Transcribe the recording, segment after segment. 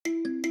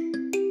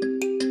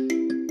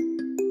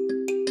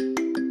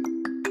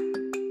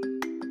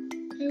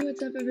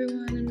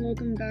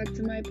back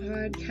to my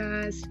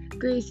podcast,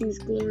 Gracie's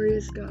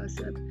Glorious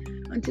Gossip.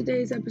 On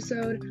today's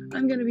episode,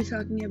 I'm going to be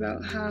talking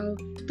about how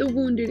the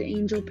Wounded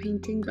Angel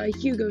painting by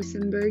Hugo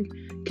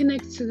Simberg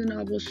connects to the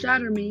novel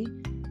Shatter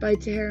by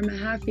Tahira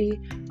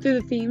Mahaffey through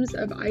the themes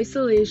of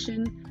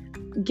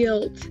isolation,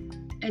 guilt,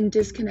 and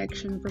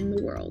disconnection from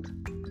the world.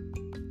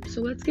 So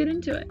let's get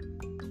into it.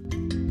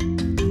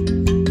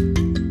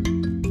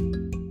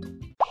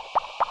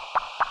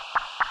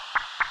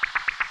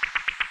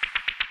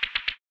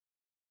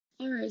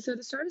 Alright, so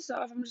to start us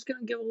off, I'm just going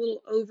to give a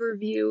little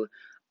overview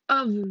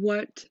of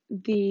what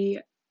the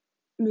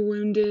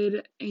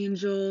Wounded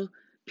Angel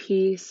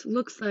piece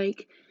looks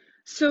like.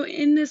 So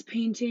in this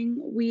painting,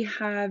 we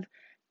have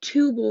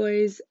two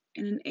boys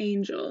and an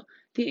angel.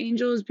 The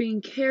angel is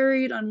being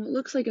carried on what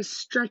looks like a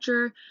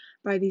stretcher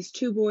by these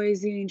two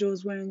boys. The angel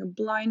is wearing a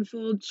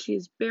blindfold, she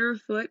is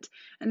barefoot,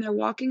 and they're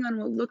walking on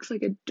what looks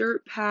like a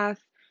dirt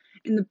path.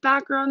 In the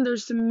background,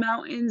 there's some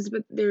mountains,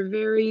 but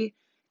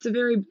it's a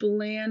very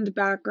bland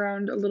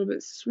background, a little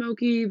bit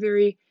smoky,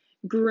 very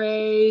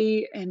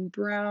gray and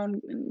brown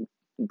and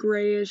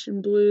grayish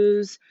and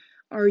blues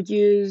are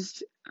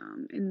used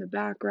in the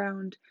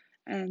background,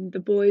 and the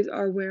boys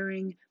are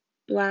wearing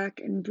black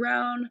and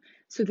brown,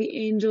 so the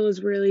angel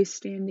is really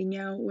standing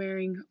out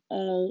wearing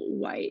all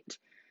white.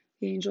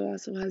 The angel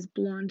also has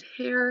blonde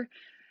hair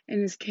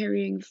and is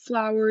carrying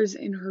flowers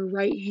in her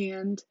right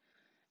hand,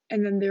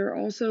 and then there are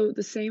also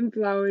the same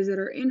flowers that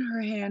are in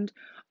her hand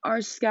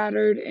are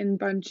scattered in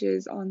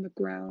bunches on the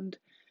ground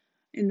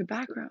in the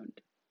background.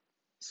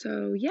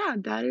 So yeah,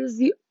 that is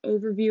the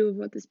overview of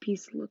what this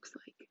piece looks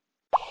like.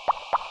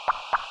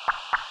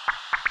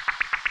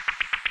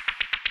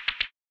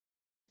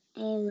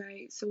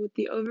 Alright, so with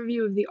the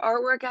overview of the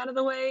artwork out of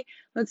the way,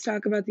 let's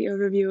talk about the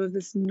overview of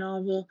this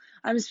novel.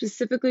 I'm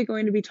specifically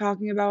going to be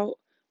talking about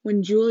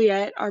when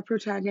Juliet, our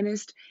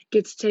protagonist,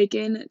 gets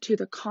taken to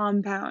the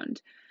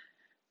compound.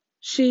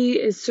 She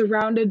is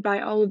surrounded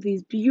by all of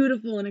these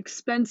beautiful and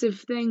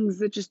expensive things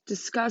that just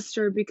disgust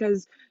her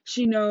because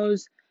she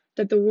knows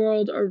that the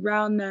world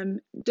around them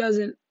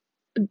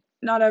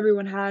not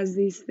everyone has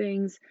these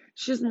things.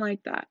 She doesn't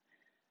like that.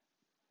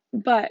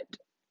 But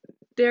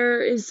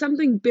there is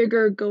something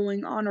bigger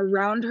going on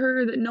around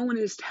her that no one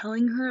is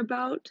telling her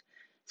about.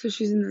 So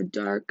she's in the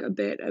dark a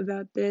bit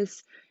about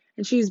this.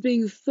 And she's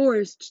being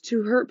forced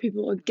to hurt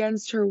people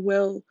against her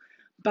will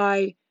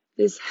by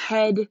this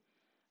head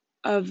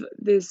of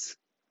this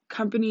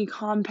company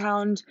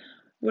compound,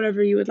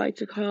 whatever you would like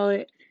to call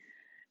it.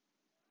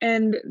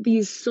 And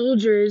these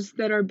soldiers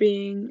that are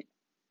being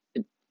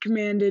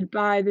commanded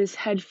by this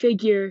head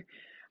figure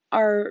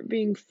are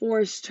being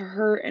forced to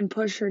hurt and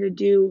push her to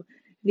do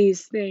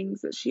these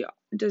things that she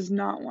does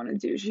not want to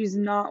do. She's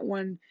not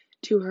one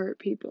to hurt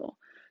people.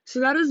 So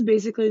that is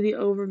basically the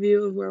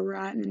overview of where we're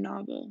at in the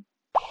novel.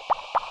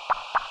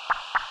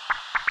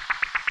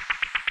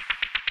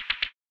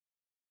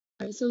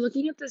 So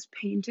looking at this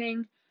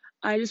painting,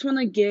 I just want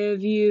to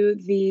give you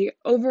the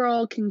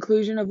overall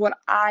conclusion of what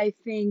I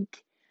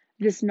think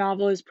this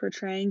novel is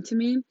portraying to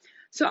me.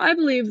 So I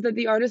believe that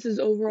the artist is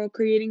overall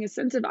creating a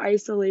sense of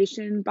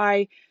isolation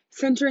by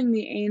centering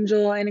the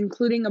angel and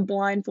including a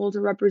blindfold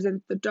to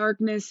represent the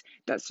darkness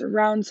that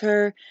surrounds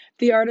her.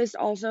 The artist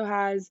also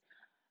has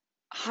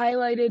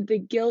highlighted the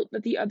guilt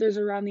that the others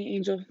around the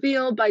angel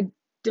feel by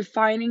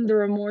defining the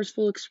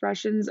remorseful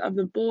expressions of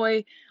the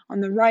boy on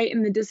the right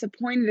and the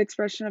disappointed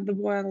expression of the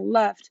boy on the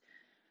left.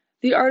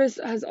 The artist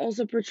has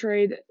also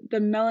portrayed the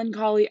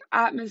melancholy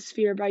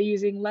atmosphere by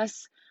using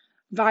less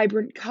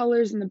vibrant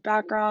colors in the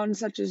background,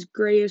 such as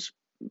grayish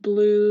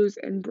blues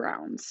and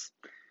browns.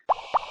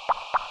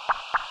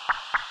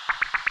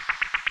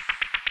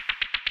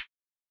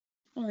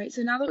 Alright,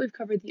 so now that we've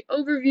covered the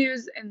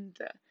overviews and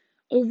the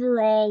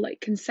overall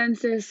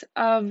consensus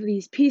of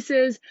these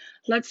pieces,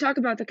 let's talk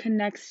about the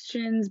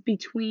connections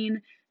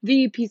between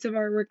the piece of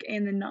artwork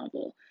and the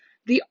novel.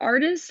 The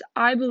artist,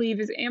 I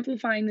believe, is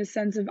amplifying the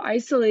sense of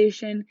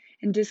isolation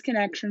and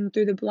disconnection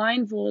through the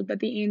blindfold that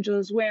the angel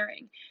is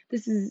wearing.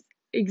 This is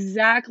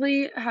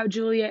exactly how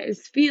Juliet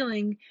is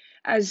feeling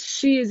as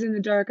she is in the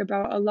dark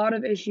about a lot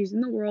of issues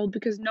in the world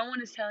because no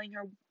one is telling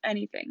her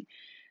anything.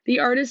 The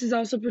artist is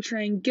also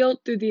portraying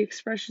guilt through the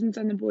expressions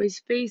on the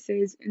boys'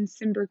 faces in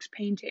Simberg's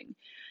painting.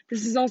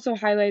 This is also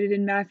highlighted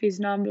in Mahaffey's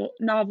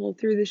novel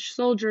through the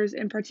soldiers,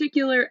 in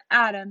particular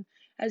Adam,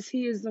 as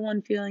he is the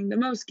one feeling the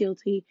most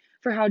guilty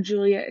for how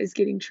Juliet is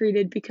getting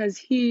treated because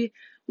he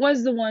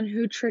was the one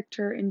who tricked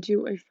her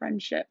into a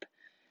friendship.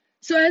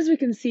 So as we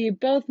can see,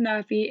 both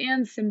Mahaffey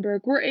and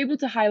Simberg were able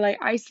to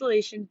highlight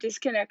isolation,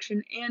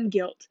 disconnection, and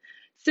guilt.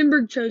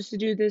 Simberg chose to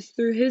do this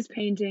through his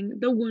painting,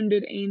 The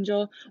Wounded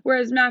Angel,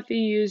 whereas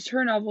Mahaffey used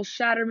her novel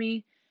Shatter.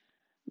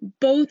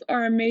 Both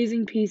are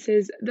amazing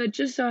pieces that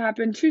just so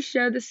happen to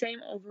share the same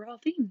overall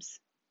themes.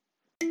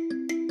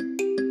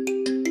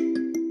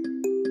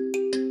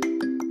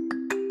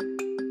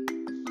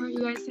 Alright,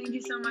 you guys, thank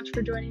you so much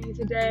for joining me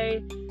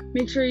today.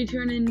 Make sure you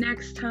tune in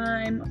next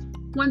time.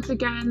 Once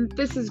again,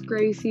 this is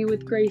Gracie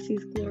with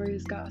Gracie's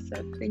Glorious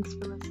Gossip. Thanks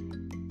for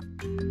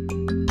listening.